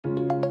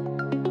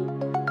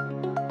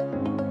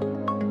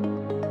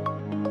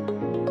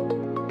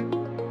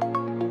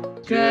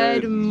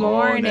Good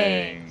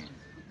morning.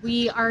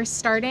 We are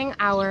starting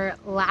our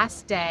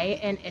last day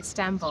in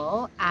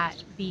Istanbul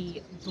at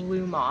the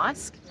Blue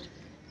Mosque,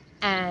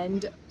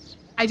 and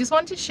I just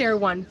want to share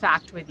one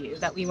fact with you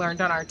that we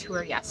learned on our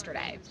tour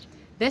yesterday.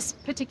 This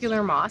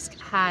particular mosque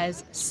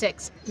has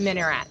 6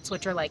 minarets,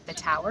 which are like the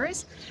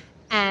towers,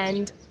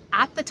 and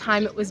at the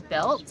time it was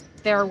built,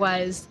 there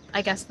was,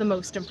 I guess, the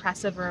most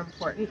impressive or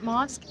important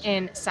mosque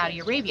in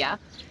Saudi Arabia,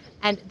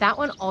 and that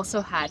one also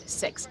had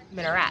 6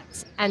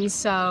 minarets. And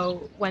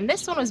so when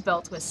this one was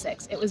built with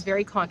 6, it was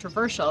very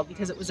controversial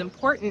because it was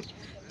important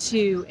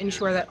to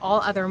ensure that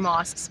all other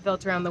mosques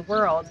built around the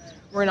world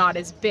were not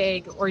as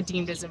big or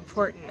deemed as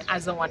important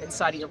as the one in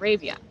Saudi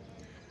Arabia.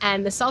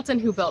 And the Sultan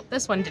who built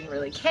this one didn't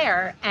really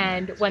care,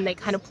 and when they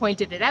kind of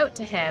pointed it out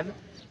to him,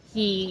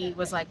 he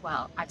was like,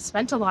 well, I've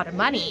spent a lot of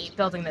money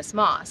building this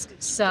mosque.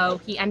 So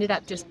he ended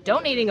up just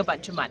donating a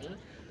bunch of money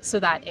so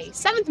that a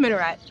 7th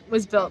minaret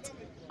was built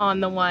on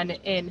the one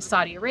in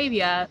Saudi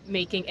Arabia,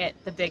 making it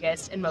the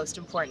biggest and most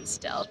important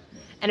still.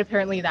 And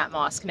apparently that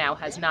mosque now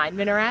has 9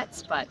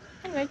 minarets, but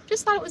anyway,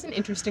 just thought it was an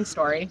interesting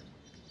story.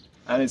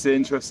 And it's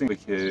interesting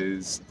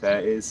because there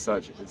is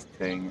such a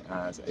thing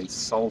as a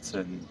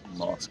Sultan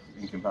mosque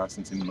in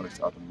comparison to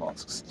most other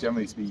mosques.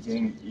 Generally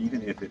speaking,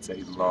 even if it's a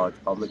large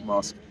public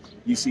mosque,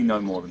 you see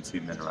no more than 2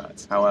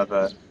 minarets.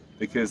 However,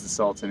 because the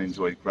Sultan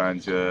enjoyed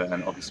grandeur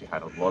and obviously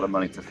had a lot of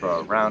money to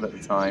throw around at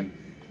the time,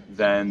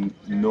 then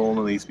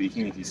normally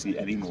speaking, if you see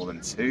any more than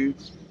 2,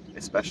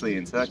 especially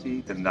in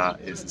Turkey, then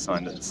that is a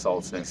sign that the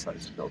Sultan decided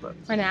to build it.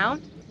 For now,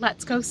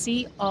 let's go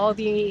see all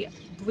the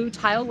blue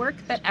tile work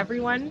that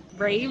everyone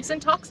raves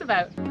and talks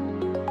about.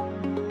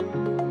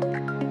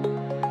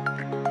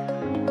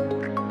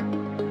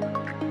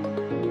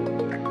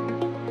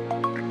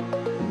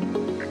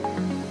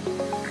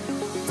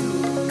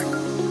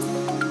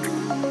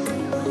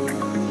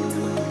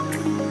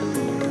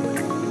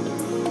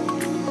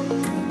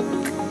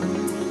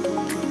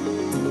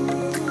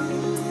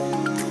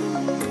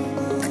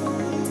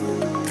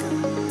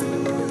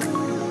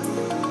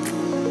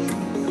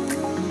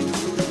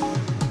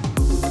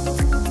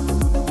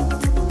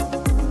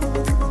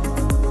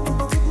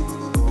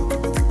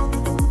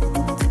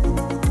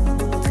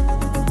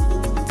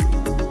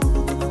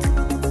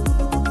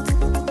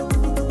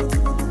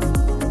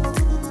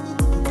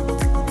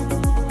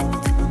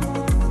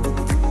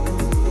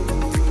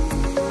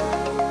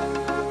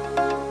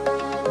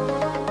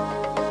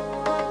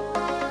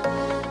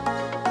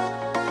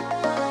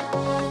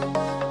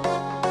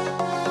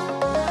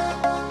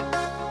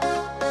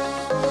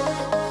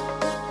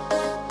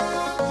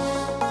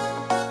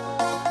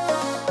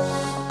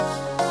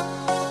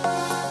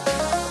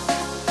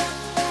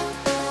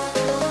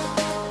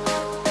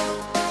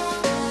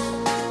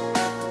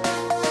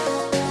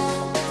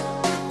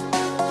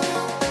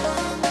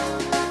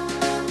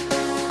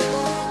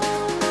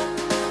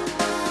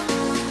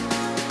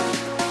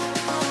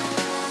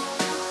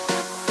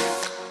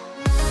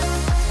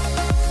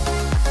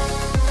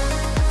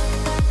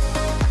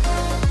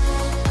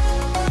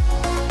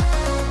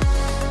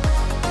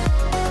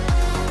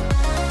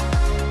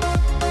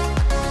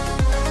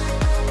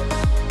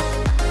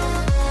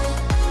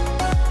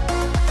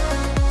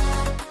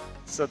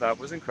 So that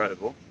was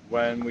incredible.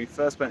 When we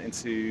first went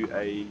into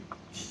a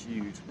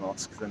huge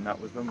mosque, then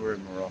that was when we were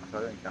in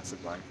Morocco, in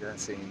Casablanca,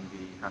 seeing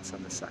the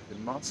Hassan II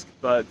mosque.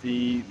 But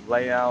the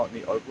layout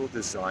and the overall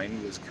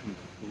design was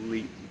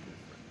completely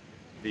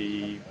different.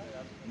 The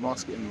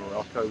mosque in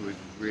Morocco was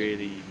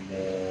really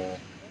more,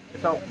 it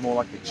felt more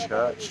like a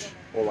church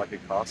or like a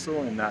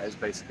castle, and that is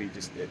basically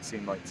just, it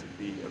seemed like to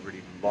be a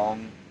really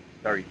long,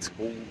 very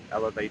tall,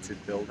 elevated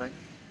building.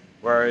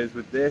 Whereas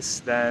with this,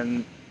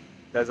 then,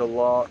 there's a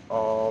lot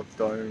of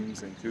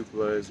domes and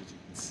cupolas, which you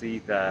can see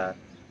there.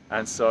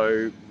 And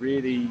so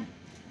really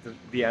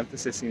the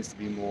emphasis seems to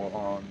be more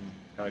on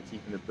kind of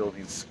keeping the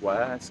building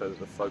square, so that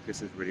the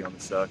focus is really on the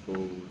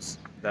circles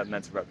that are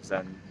meant to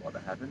represent the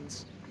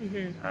heavens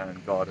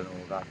and God and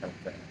all that kind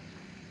of thing.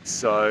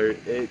 So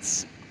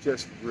it's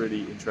just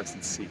really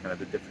interesting to see kind of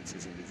the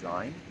differences in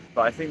design.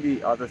 But I think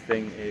the other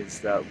thing is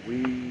that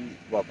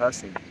well,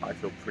 personally, I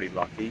feel pretty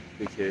lucky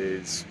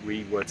because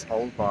we were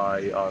told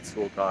by our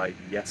tour guide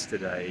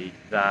yesterday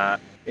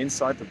that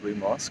inside the Blue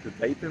Mosque,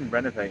 they've been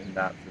renovating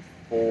that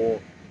for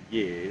 4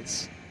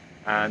 years.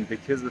 And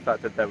because of the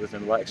fact that there was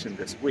an election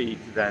this week,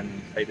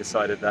 then they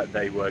decided that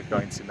they were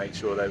going to make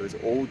sure that it was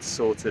all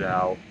sorted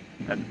out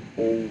and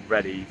all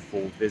ready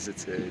for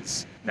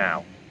visitors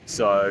now.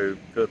 So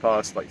for the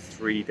past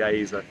 3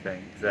 days, I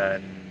think,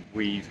 then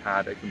we've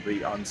had a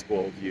complete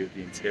unspoiled view of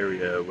the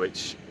interior,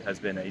 which has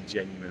been a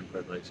genuine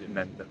privilege. It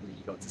meant that we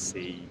got to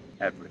see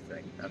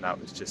everything, and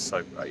that was just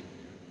so great.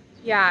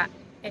 Yeah,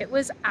 it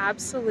was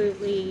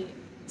absolutely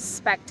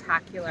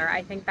spectacular.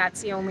 I think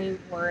that's the only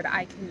word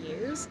I can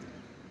use.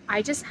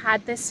 I just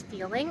had this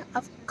feeling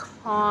of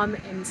calm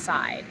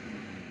inside.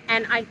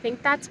 And I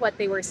think that's what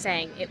they were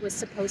saying. It was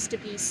supposed to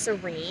be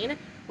serene,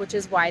 which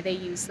is why they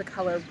used the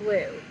color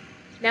blue.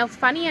 Now,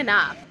 funny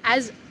enough,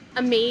 as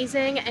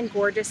amazing and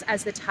gorgeous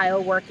as the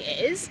tile work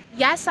is,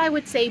 yes, I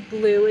would say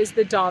blue is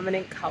the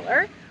dominant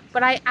color,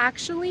 but I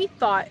actually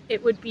thought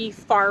it would be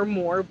far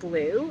more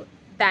blue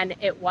than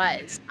it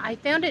was. I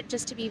found it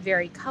just to be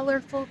very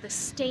colorful. The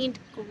stained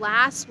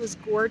glass was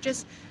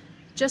gorgeous.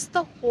 Just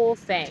the whole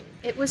thing.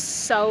 It was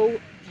so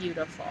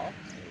beautiful.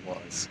 It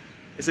was.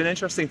 It's an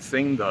interesting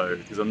thing though,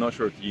 because I'm not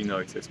sure if you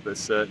noticed, but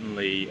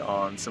certainly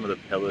on some of the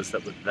pillars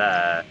that were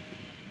there,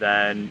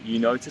 then you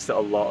noticed that a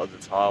lot of the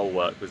tile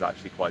work was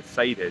actually quite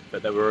faded,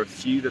 but there were a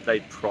few that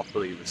they'd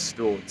properly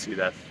restored to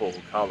their full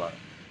color.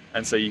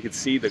 And so you could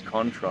see the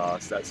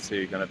contrast as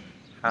to kind of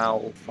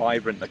how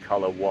vibrant the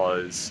color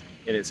was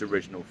in its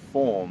original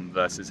form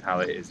versus how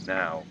it is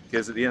now.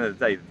 Because at the end of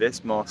the day,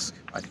 this mosque,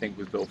 I think,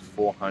 was built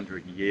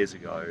 400 years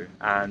ago.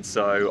 And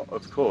so,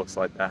 of course,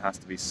 like there has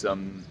to be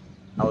some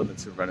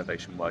elements of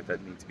renovation work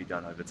that need to be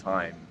done over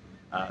time.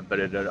 But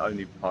it had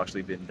only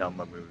partially been done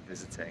when we were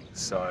visiting.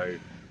 So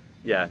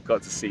yeah,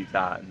 got to see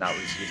that, and that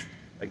was just,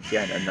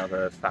 again,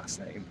 another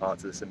fascinating part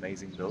of this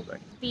amazing building.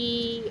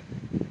 The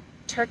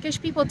Turkish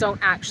people don't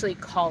actually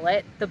call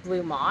it the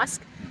Blue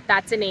Mosque.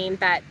 That's a name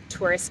that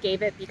tourists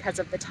gave it because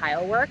of the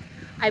tile work.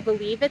 I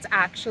believe it's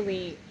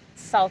actually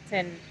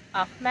Sultan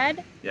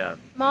Ahmed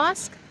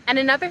Mosque. And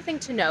another thing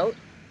to note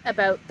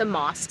about the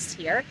mosques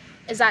here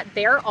is that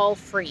they're all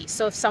free.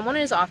 So if someone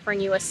is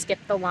offering you a skip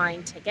the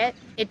line ticket,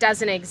 it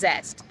doesn't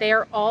exist. They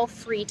are all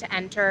free to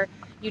enter.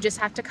 You just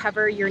have to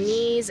cover your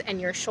knees and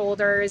your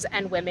shoulders,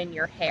 and women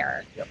your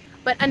hair. Yep.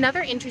 But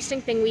another interesting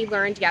thing we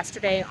learned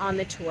yesterday on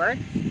the tour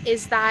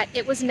is that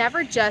it was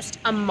never just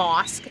a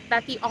mosque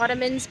that the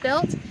Ottomans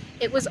built.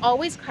 It was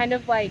always kind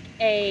of like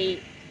a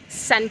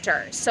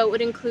center. So it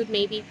would include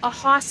maybe a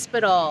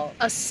hospital,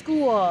 a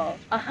school,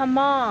 a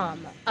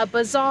hammam, a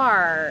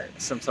bazaar.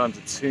 Sometimes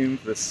a tomb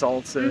for the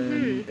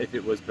Sultan, if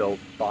it was built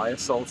by a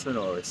Sultan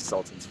or a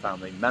Sultan's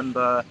family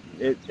member.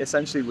 It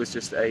essentially was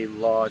just a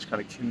large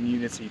kind of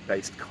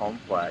community-based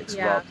complex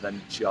rather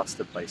than just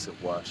a place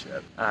of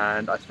worship.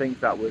 And I think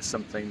that was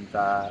something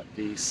that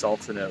the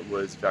Sultanate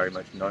was very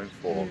much known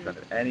for. That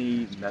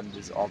any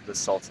members of the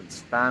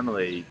Sultan's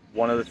family,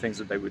 one of the things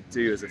that they would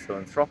do as a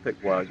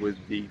philanthropic work would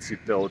be to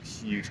build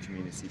huge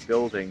community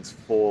buildings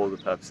for the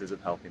purposes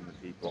of helping the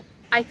people.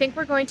 I think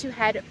we're going to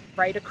head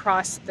right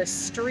across the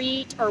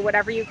street, or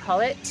whatever you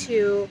call it,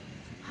 to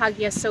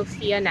Hagia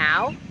Sophia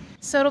now.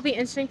 So it'll be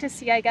interesting to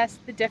see, I guess,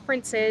 the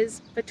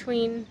differences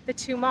between the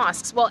two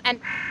mosques. Well, and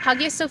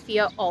Hagia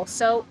Sophia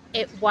also,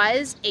 it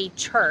was a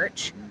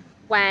church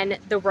when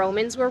the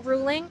Romans were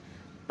ruling,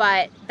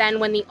 but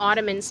then when the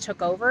Ottomans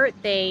took over,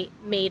 they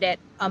made it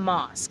a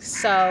mosque.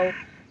 So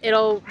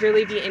it'll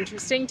really be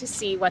interesting to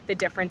see what the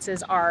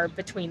differences are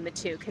between the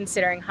two,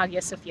 considering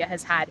Hagia Sophia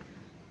has had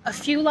a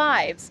few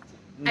lives.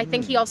 I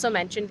think he also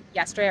mentioned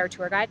yesterday, our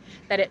tour guide,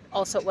 that it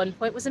also at one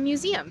point was a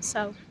museum.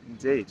 So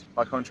indeed,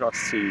 by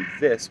contrast to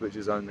this, which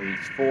is only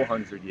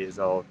 400 years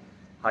old,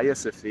 Hagia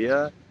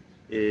Sophia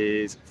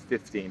is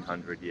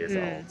 1500 years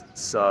old.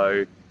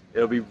 So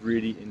it'll be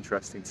really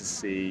interesting to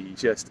see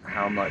just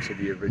how much of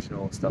the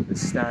original stuff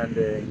is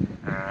standing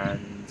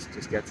and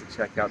just get to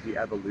check out the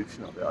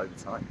evolution of it over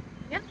time.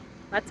 Yeah,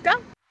 let's go.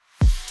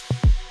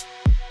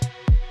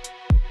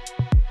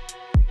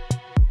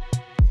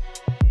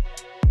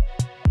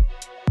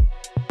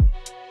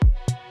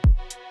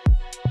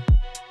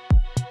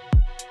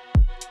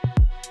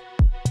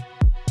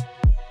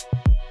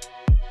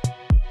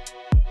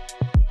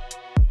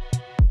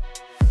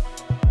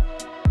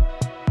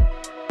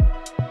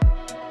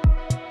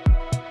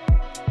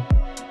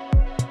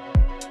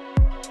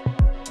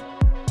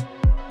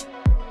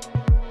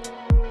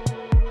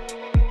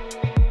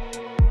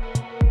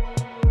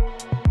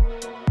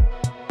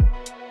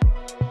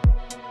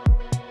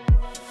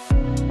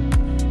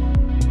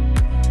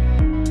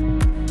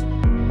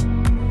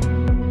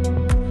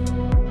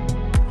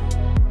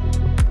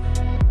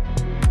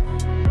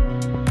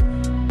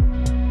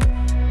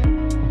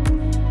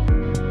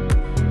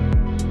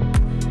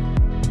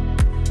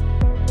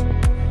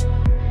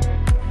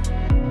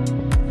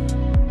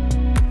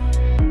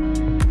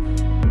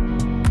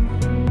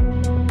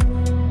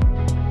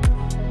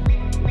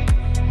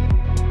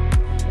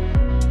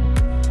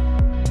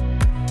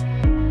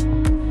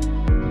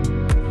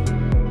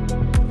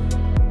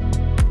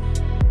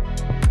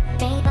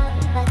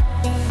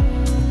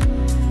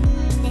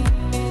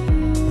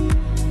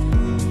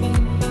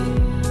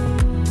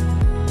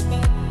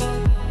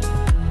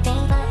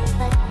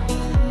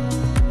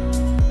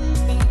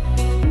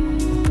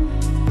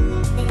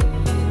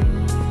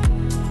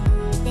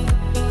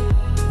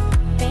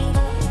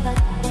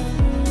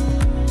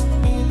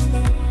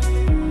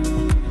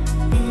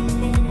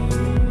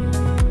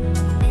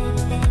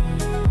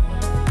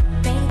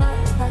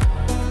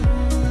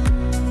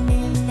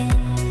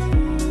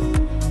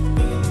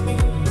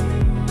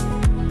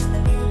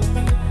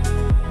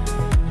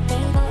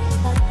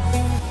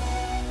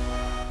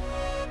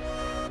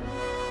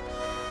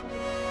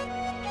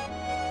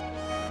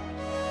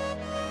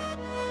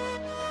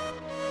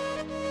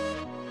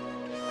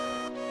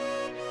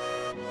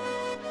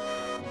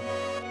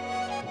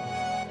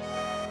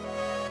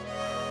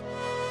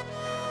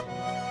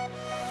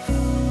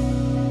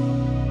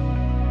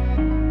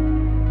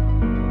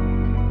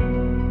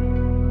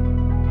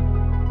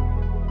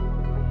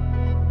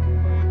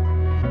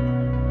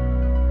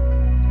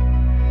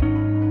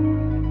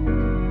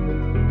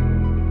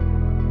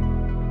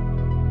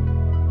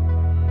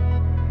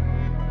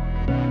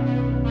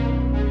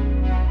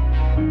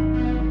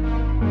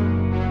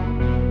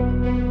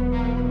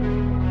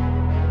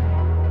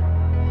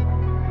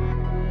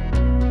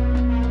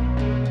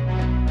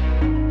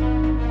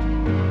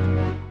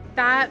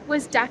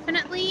 was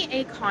definitely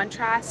a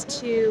contrast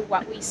to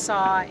what we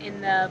saw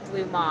in the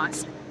Blue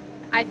Mosque.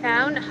 I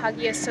found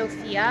Hagia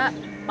Sophia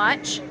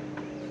much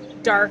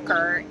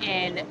darker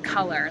in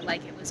color,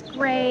 like it was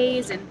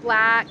grays and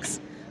blacks,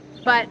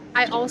 but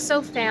I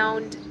also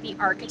found the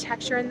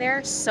architecture in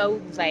there so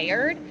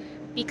layered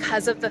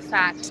because of the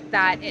fact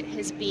that it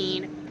has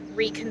been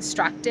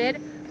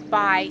reconstructed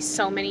by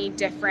so many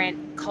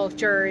different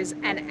cultures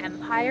and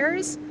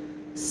empires.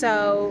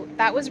 So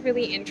that was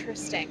really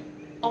interesting.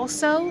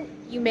 Also,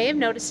 you may have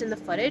noticed in the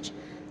footage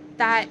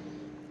that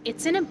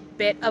it's in a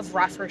bit of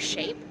rougher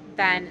shape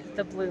than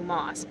the Blue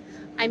Mosque.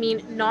 I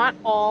mean, not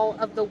all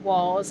of the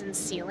walls and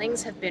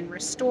ceilings have been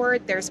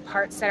restored. There's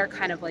parts that are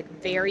kind of like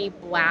very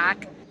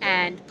black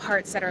and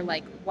parts that are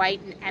like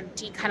white and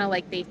empty, kind of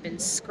like they've been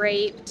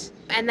scraped.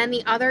 And then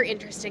the other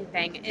interesting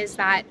thing is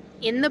that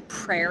in the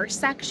prayer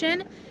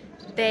section,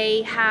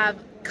 they have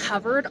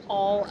covered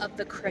all of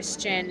the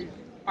Christian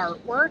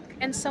artwork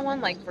and so on,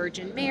 like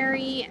Virgin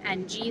Mary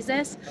and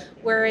Jesus,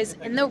 whereas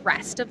in the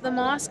rest of the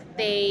mosque,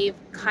 they've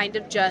kind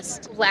of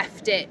just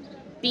left it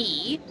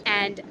be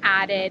and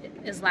added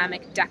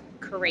Islamic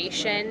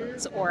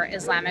decorations or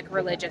Islamic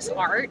religious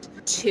art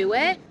to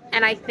it.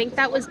 And I think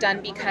that was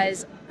done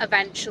because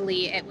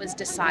eventually it was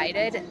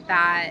decided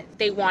that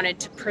they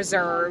wanted to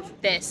preserve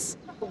this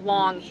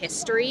long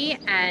history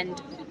and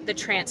the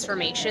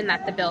transformation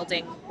that the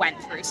building went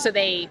through. So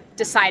they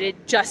decided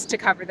just to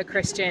cover the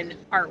Christian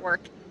artwork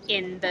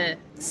in the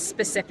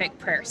specific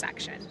prayer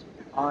section.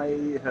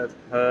 I have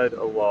heard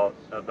a lot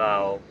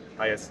about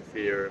Hagia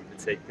Sophia in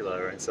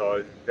particular, and so I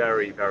was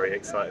very, very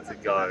excited to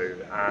go,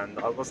 and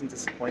I wasn't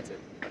disappointed.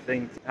 I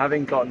think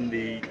having gotten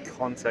the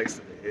context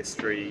of the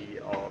history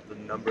of the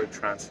number of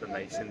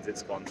transformations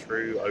it's gone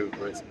through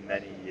over its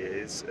many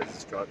years as a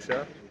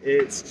structure,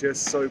 it's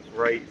just so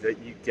great that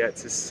you get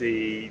to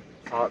see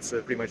parts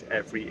of pretty much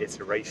every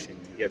iteration.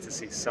 You get to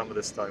see some of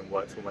the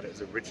stonework from when it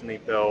was originally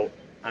built,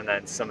 and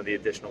then some of the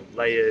additional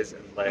layers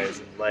and layers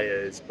and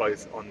layers,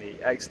 both on the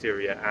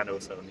exterior and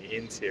also on the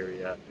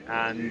interior.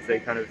 And they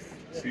kind of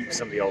keep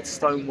some of the old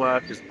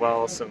stonework as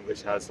well, some of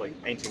which has like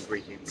ancient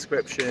Greek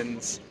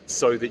inscriptions,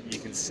 so that you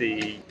can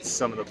see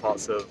some of the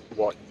parts of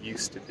what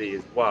used to be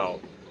as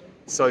well.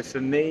 So for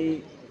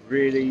me,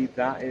 really,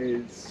 that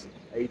is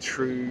a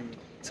true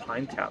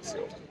time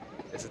capsule.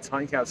 It's a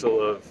time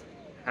capsule of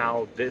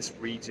how this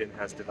region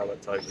has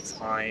developed over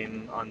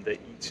time under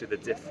each of the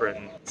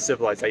different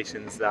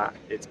civilizations that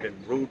it's been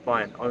ruled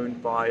by and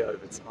owned by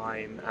over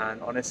time.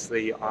 And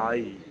honestly,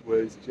 I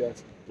was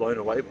just blown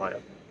away by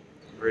it.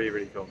 Really,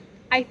 really cool.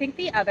 I think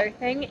the other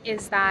thing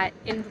is that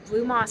in the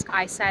Blue Mosque,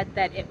 I said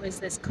that it was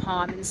this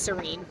calm and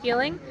serene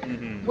feeling,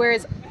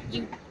 whereas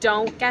you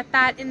don't get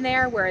that in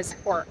there,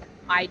 or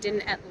I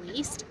didn't at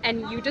least.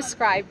 And you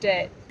described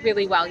it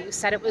really well. You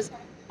said it was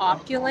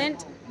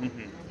opulent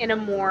in a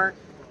more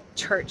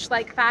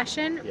church-like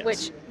fashion, Yes.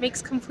 which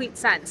makes complete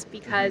sense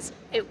because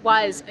it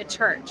was a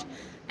church.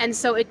 And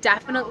so it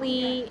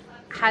definitely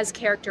has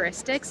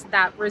characteristics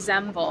that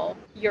resemble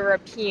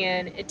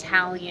European,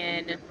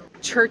 Italian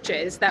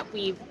churches that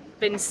we've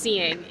been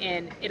seeing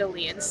in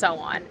Italy and so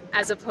on,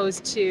 as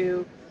opposed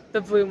to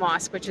the Blue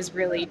Mosque, which is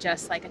really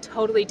just like a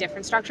totally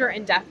different structure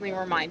and definitely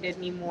reminded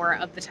me more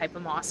of the type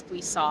of mosque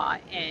we saw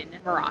in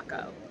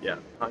Morocco. Yeah,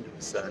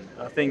 100%.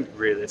 I think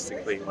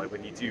realistically, like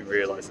when you do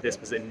realize this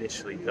was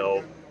initially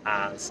built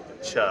as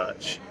a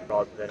church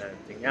rather than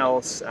anything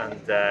else,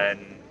 and then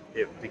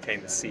it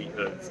became the seat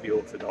of the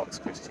Orthodox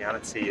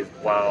Christianity as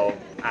well,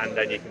 and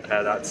then you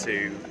compare that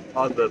to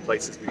other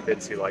places we've been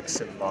to, like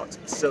St. Mark's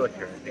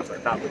Basilica and things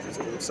like that, which was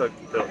also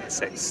built in the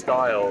same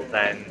style,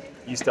 then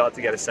you start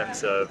to get a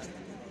sense of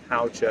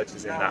how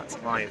churches in that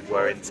time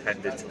were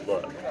intended to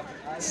look.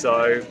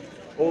 So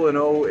all in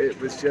all, it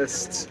was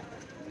just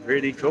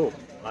really cool.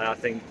 I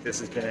think this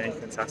has been a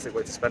fantastic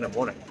way to spend a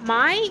morning.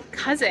 My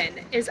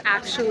cousin is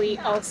actually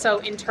also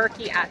in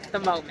Turkey at the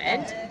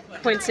moment,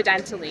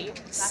 coincidentally.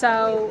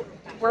 So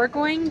we're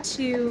going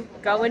to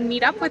go and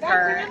meet up with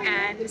her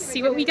and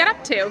see what we get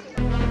up to.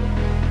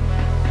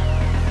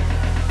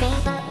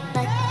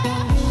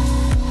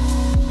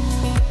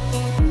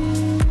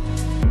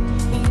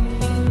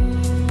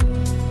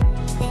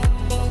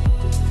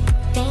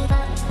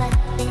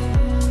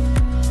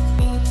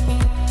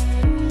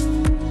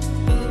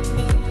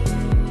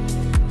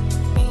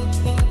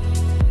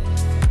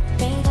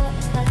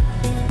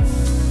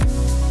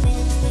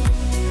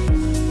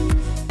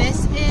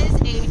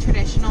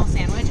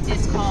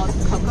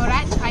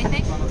 Kokorec, I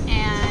think,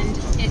 and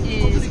it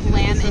is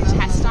lamb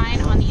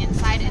intestine on the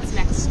inside. It's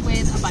mixed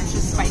with a bunch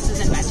of spices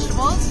and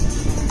vegetables.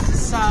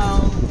 So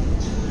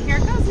here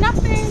goes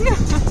nothing.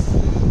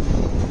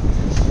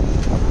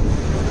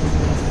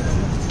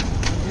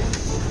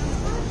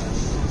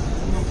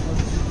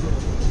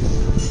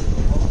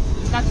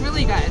 That's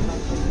really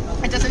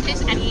good. It doesn't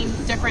taste any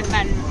different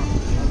than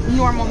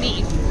normal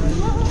meat,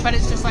 but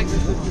it's just like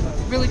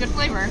really good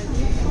flavor.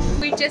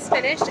 We just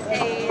finished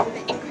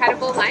an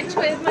incredible lunch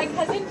with my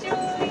cousin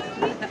Julie.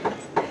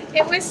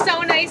 It was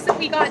so nice that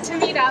we got to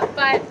meet up,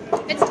 but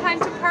it's time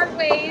to part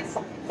ways.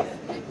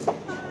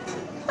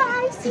 Bye!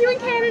 Bye, see you in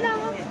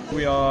Canada.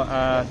 We are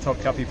at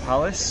Topkapi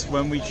Palace.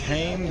 When we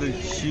came, the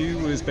queue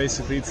was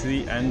basically to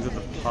the end of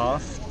the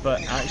path,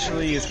 but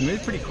actually it's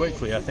moved pretty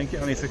quickly. I think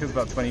it only took us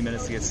about 20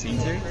 minutes to get seen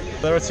to.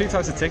 There are two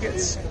types of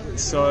tickets.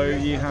 So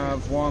you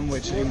have one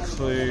which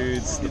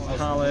includes the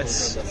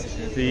palace,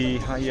 the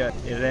Hagia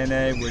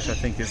Irene, which I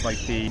think is like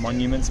the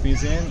Monuments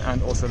Museum,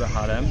 and also the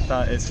harem.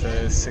 That is for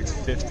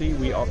 $650.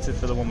 We opted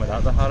for the one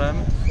without the harem,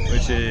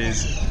 which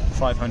is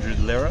 500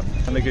 lira.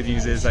 And the good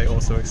news is they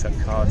also accept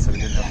cards, so we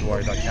didn't have to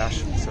worry about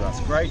cash, so that's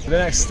great. The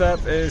next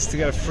step is to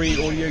get a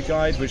free audio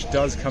guide, which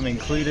does come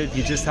included.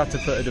 You just have to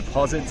put a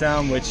deposit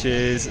down, which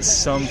is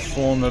some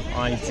form of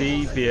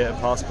ID, be it a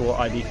passport,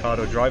 ID card,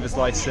 or driver's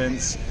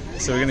license.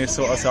 So we're going to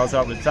sort ourselves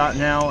out with that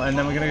now, and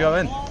then we're going to go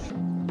in.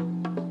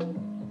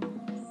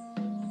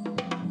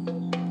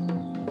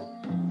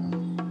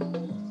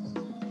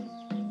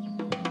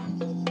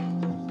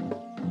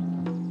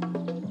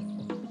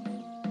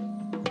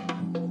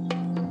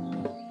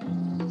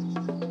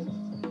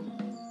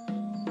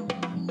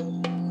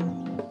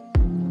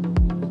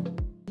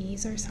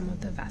 These are some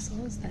of the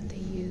vessels that they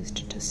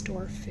used to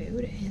store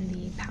food in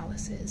the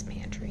palace's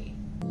pantry.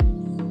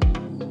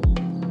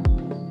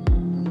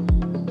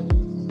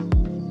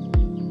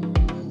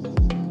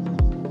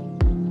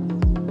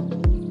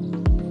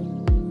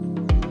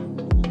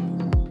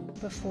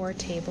 Before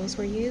tables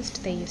were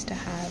used, they used to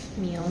have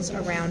meals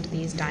around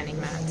these dining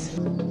mats.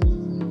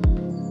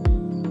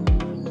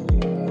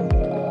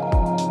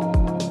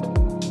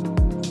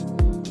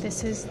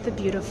 This is the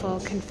beautiful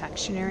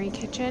confectionery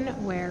kitchen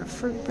where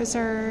fruit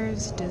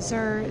preserves,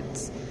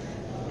 desserts,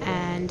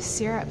 and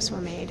syrups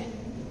were made.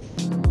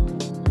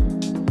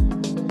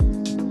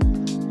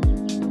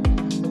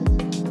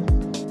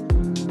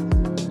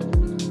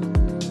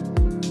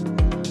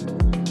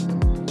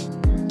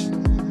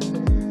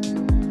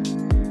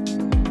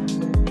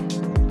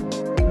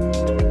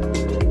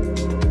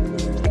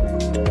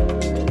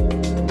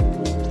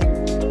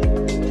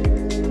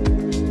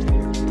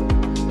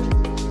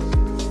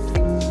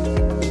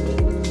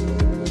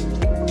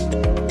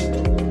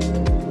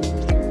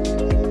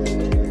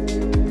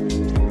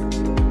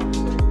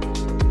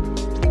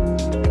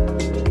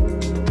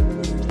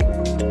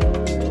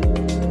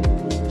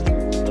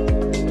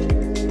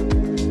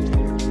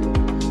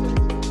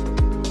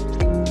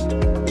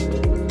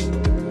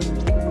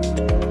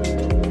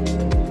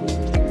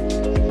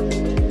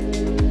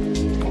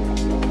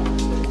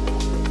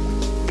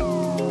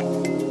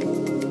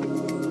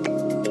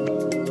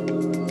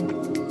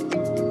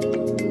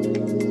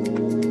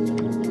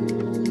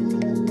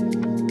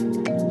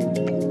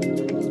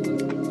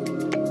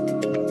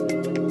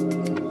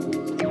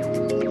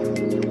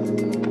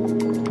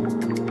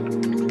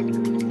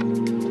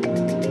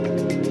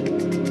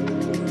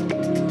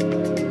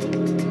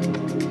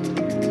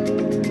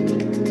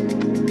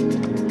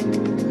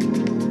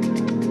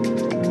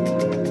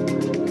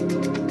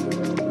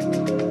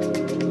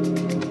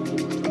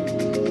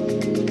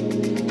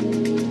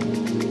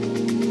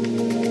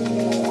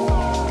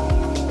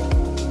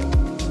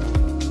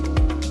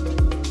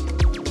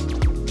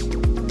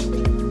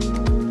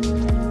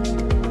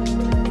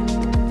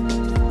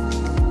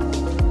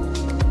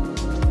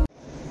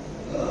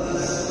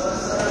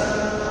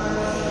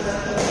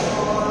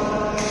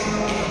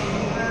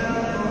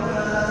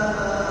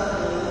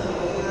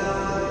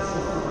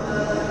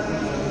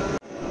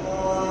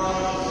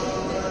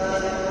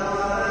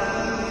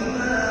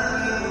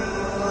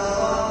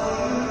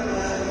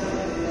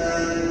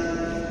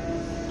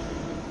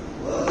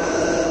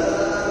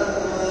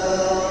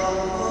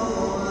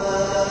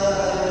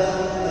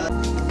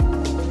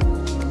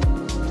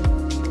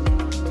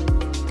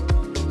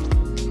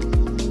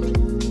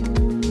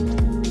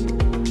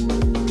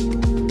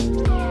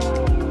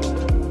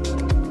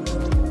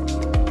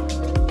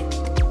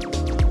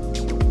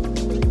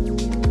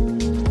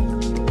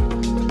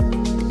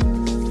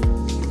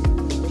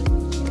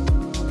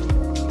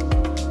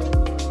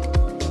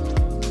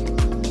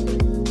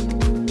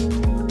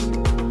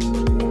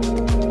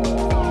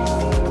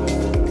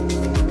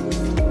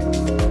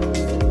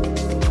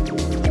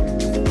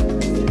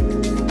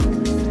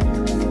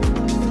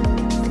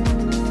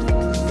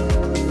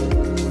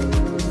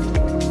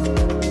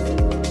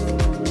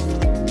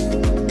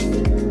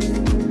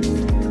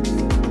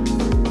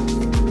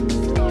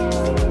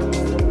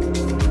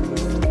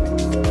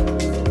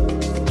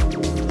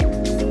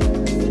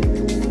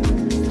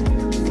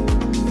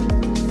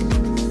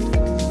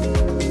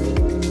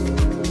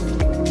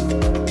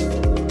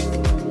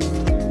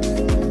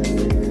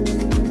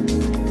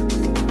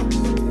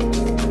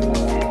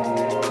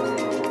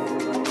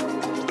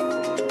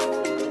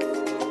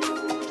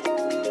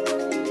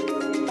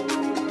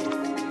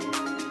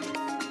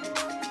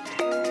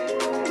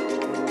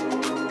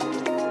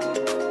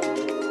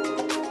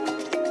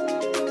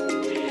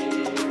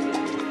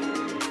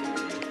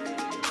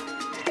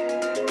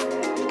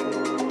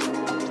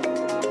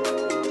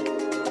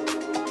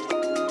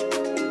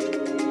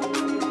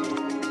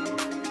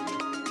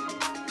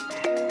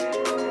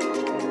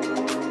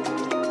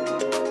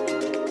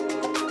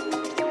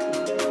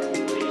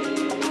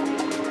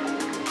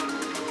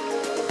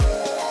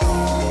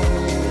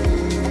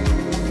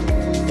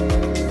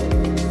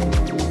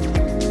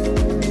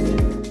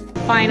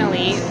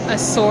 a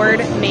sword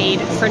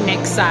made for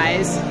Nick's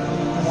size.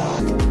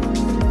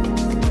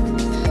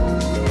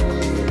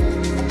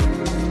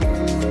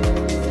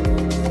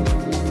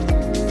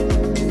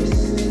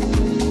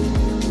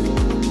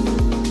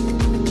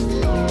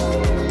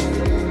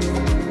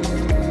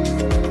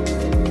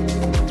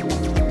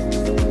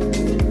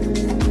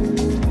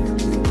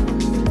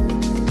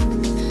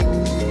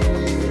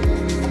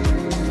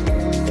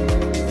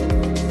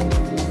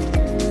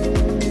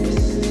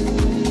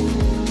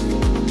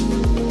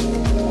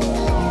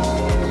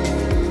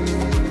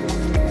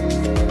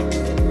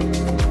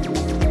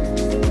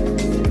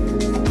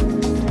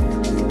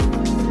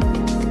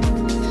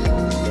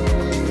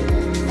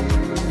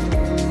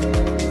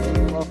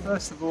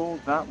 First of all,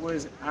 that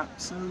was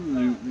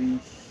absolutely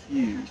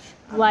huge.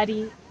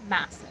 Bloody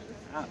massive.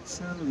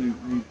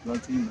 Absolutely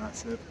bloody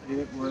massive.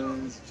 It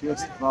was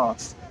just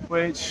vast,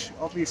 which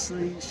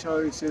obviously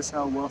shows just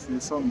how wealthy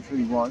the Sultan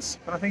truly was.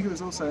 But I think it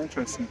was also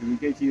interesting because it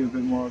gave you a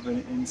bit more of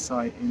an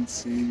insight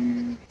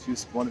into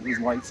just what it was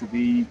like to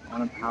be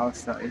on a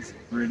palace that is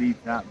really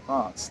that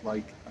vast.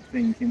 Like, I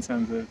think in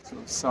terms of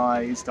sort of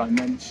size,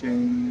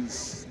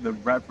 dimensions, the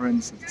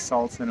reverence of the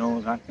Sultan, all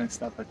of that kind of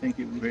stuff, I think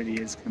it really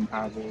is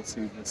comparable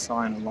to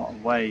Versailles in a lot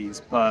of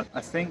ways. But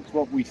I think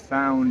what we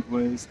found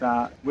was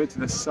that with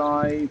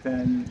Versailles,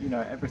 then, you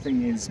know,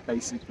 everything is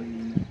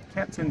basically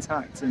kept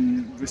intact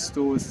and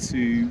restores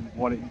to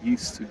what it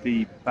used to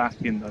be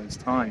back in those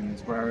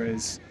times.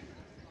 Whereas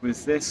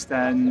with this,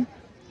 then,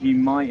 you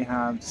might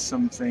have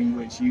something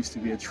which used to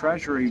be a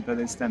treasury, but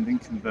it's then been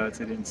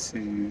converted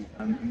into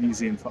a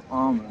museum for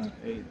armor.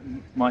 It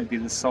might be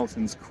the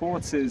Sultan's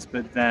quarters,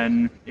 but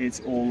then it's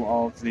all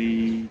of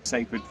the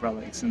sacred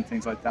relics and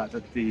things like that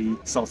that the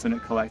Sultan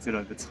had collected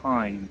over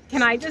time.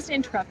 Can I just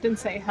interrupt and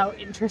say how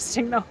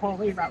interesting the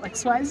holy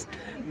relics was?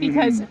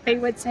 Because they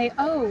would say,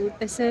 oh,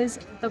 this is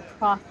the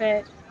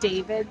Prophet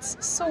David's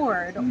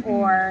sword,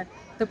 or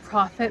the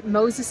Prophet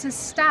Moses'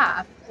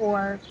 staff,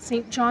 or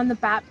St. John the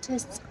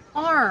Baptist's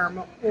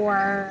arm,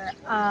 or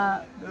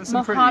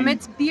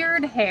Muhammad's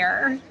beard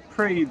hair.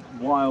 Pretty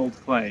wild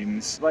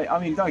claims. Like, I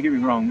mean, don't get me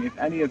wrong, if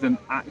any of them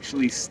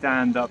actually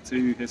stand up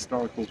to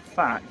historical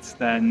fact,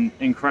 then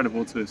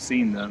incredible to have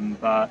seen them,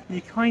 but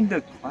you kind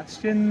of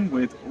question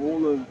with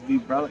all of the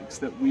relics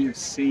that we have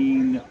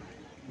seen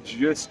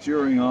just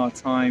during our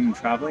time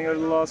traveling over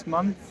the last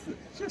month,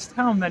 just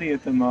how many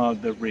of them are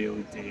the real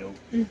deal.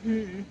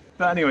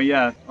 But anyway,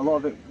 yeah, a lot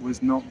of it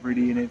was not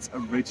really in its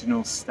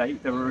original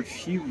state. There were a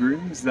few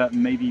rooms that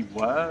maybe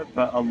were,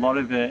 but a lot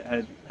of it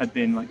had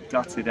been like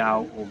gutted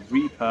out or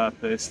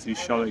repurposed to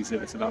show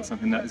exhibits about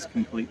something that is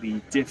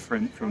completely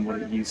different from what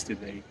it used to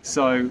be.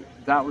 So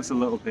that was a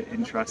little bit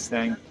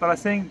interesting. But I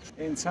think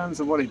in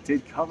terms of what it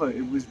did cover,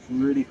 it was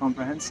really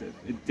comprehensive.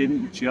 It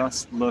didn't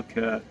just look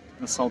at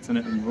the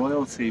Sultanate and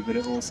royalty, but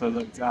it also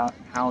looked at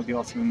how the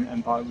Ottoman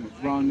Empire was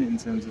run in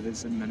terms of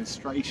its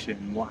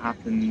administration, what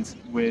happened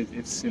with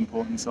its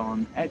importance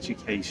on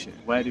education,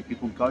 where did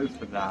people go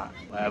for that,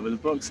 where were the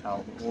books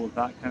held, all of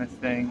that kind of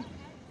thing.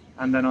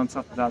 And then on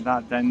top of that,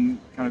 that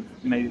then kind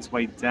of made its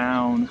way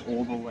down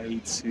all the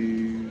way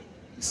to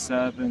the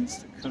servants,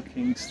 the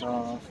cooking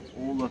staff,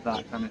 all of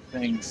that kind of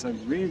thing. So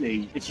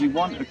really, if you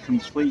want a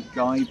complete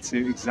guide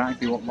to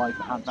exactly what life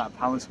at that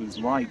palace was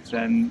like,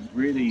 then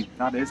really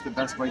that is the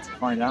best way to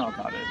find out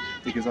about it,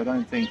 because I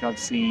don't think I've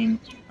seen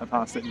a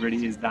palace that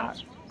really is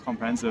that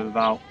comprehensive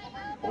about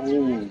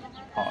all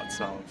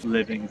parts of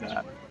living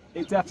there.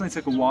 It definitely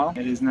took a while.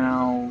 It is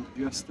now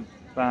just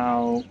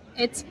about...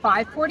 It's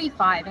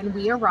 5:45 and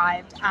we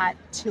arrived at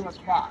 2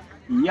 o'clock.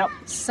 Yep.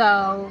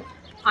 So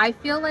I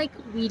feel like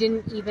we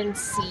didn't even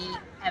see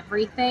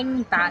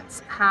everything.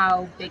 That's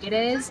how big it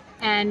is.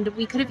 And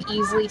we could have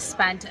easily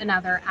spent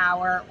another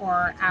hour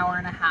or hour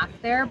and a half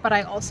there, but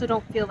I also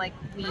don't feel like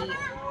we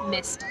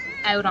missed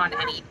out on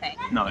anything.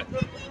 No.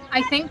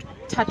 I think,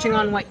 touching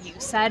on what you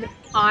said,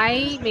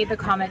 I made the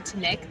comment to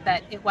Nick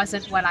that it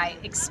wasn't what I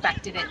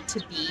expected it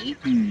to be.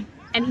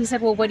 And he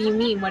said, well, what do you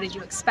mean? What did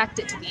you expect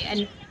it to be?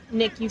 And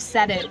Nick, you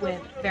said it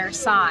with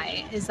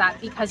Versailles, is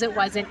that because it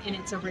wasn't in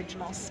its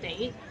original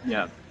state,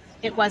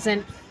 it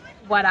wasn't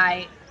what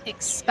I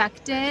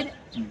expected.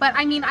 But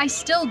I mean, I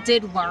still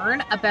did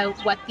learn about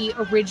what the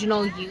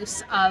original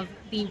use of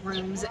the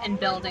rooms and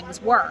buildings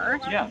were.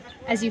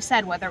 As you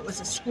said, whether it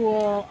was a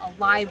school, a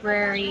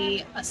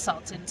library, a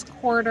sultan's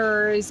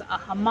quarters, a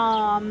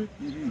hammam,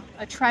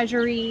 a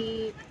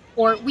treasury,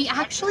 or we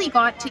actually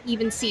got to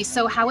even see,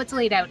 so how it's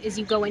laid out is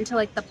you go into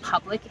like the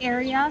public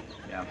area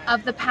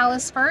of the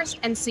palace first,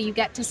 and so you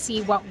get to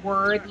see what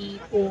were the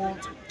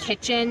old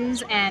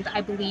kitchens and I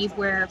believe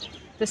where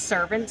the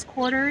servants'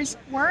 quarters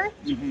were.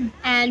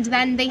 And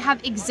then they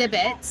have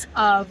exhibits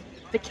of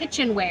the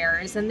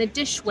kitchenwares and the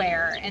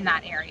dishware in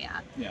that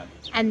area.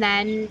 And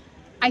then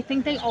I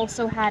think they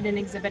also had an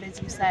exhibit,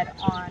 as you said,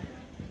 on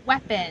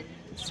weapons.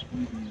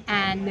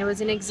 And there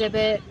was an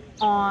exhibit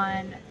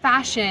on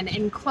fashion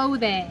and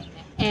clothing,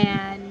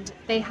 and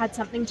they had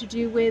something to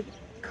do with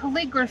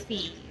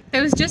calligraphy.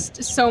 There was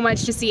just so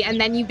much to see. And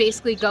then you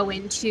basically go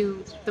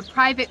into the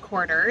private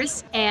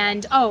quarters,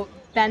 and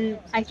Then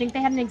I think they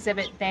had an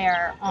exhibit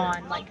there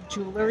on like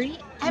jewelry.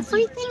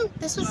 Everything,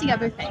 this was the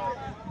other thing,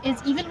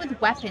 is even with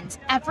weapons,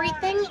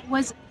 everything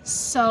was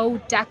so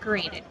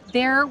decorated.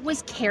 There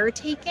was care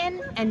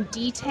taken and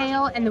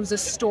detail, and there was a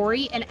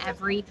story in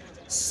every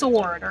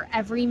sword or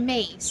every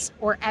mace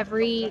or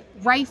every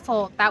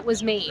rifle that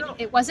was made.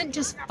 It wasn't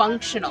just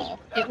functional,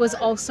 it was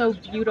also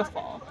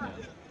beautiful.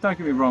 Don't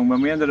get me wrong,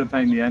 when we ended up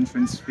paying the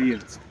entrance fee,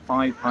 it's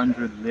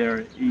 500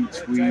 lira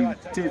each. We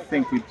did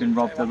think we'd been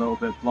robbed a little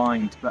bit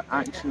blind, but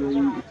actually,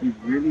 if you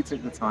really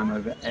took the time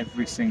over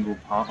every single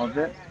part of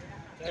it,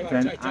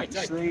 then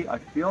actually, I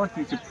feel like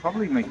you could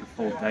probably make a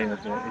full day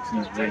of it if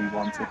you really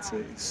wanted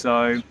to.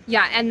 So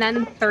yeah, and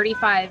then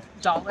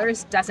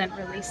 $35 doesn't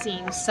really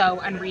seem so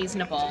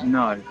unreasonable.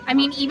 No. I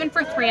mean, even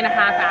for 3.5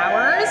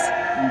 hours,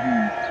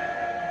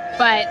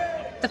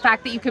 but the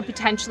fact that you could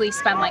potentially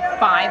spend like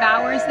 5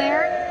 hours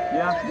there.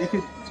 Yeah,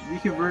 you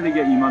could really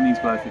get your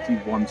money's worth if you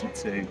wanted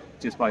to,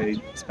 just by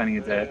spending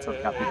a day at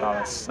Topkapi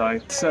Palace. So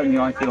certainly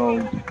I feel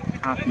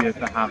happier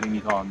for having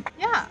gone.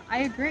 Yeah, I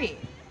agree.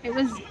 It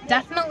was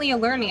definitely a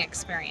learning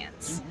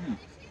experience.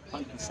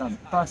 100%.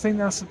 But I think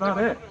that's about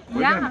it.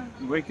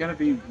 We're gonna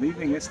be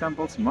leaving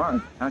Istanbul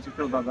tomorrow. How do you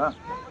feel about that?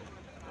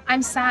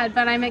 I'm sad,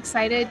 but I'm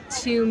excited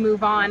to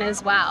move on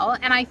as well.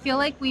 And I feel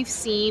like we've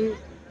seen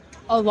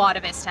a lot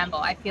of Istanbul.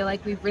 I feel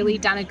like we've really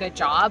done a good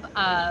job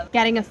of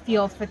getting a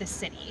feel for the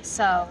city.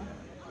 So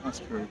that's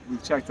true.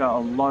 We've checked out a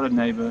lot of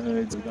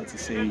neighborhoods. We got to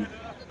see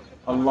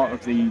a lot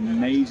of the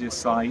major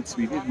sites.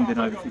 We've even been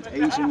over to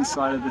the Asian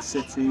side of the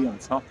city on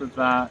top of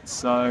that.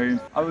 So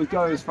I would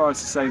go as far as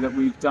to say that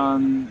we've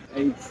done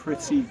a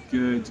pretty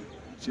good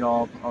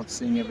job of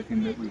seeing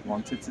everything that we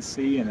wanted to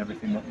see and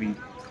everything that we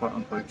quote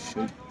unquote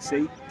should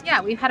see.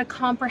 Yeah, we've had a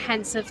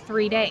comprehensive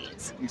 3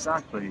 days.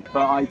 Exactly.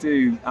 But I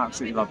do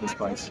absolutely love this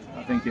place.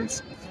 I think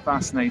it's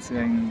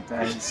fascinating.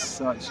 There's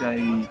such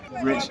a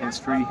rich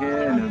history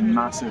here and a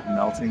massive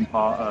melting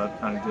pot of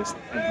kind of just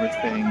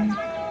everything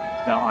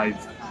that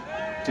I've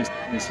just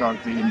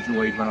historically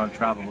enjoyed when I've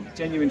travelled.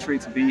 Genuine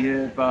treat to be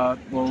here, but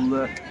we'll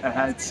look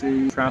ahead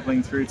to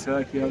travelling through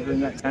Turkey over the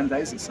next 10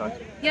 days or so.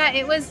 Yeah,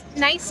 it was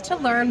nice to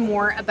learn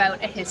more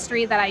about a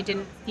history that I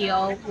didn't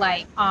feel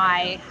like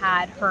I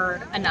had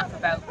heard enough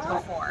about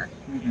before.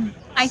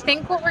 I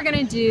think what we're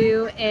gonna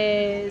do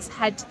is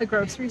head to the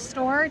grocery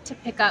store to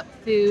pick up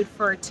food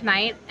for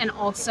tonight, and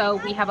also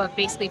we have a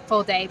basically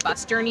full day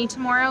bus journey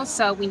tomorrow,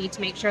 so we need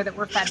to make sure that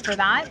we're fed for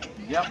that.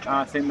 Yep,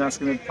 I think that's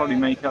going to probably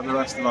make up the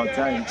rest of our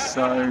day.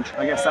 So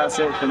I guess that's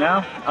it for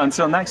now.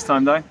 Until next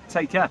time though,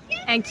 take care.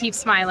 And keep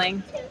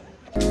smiling.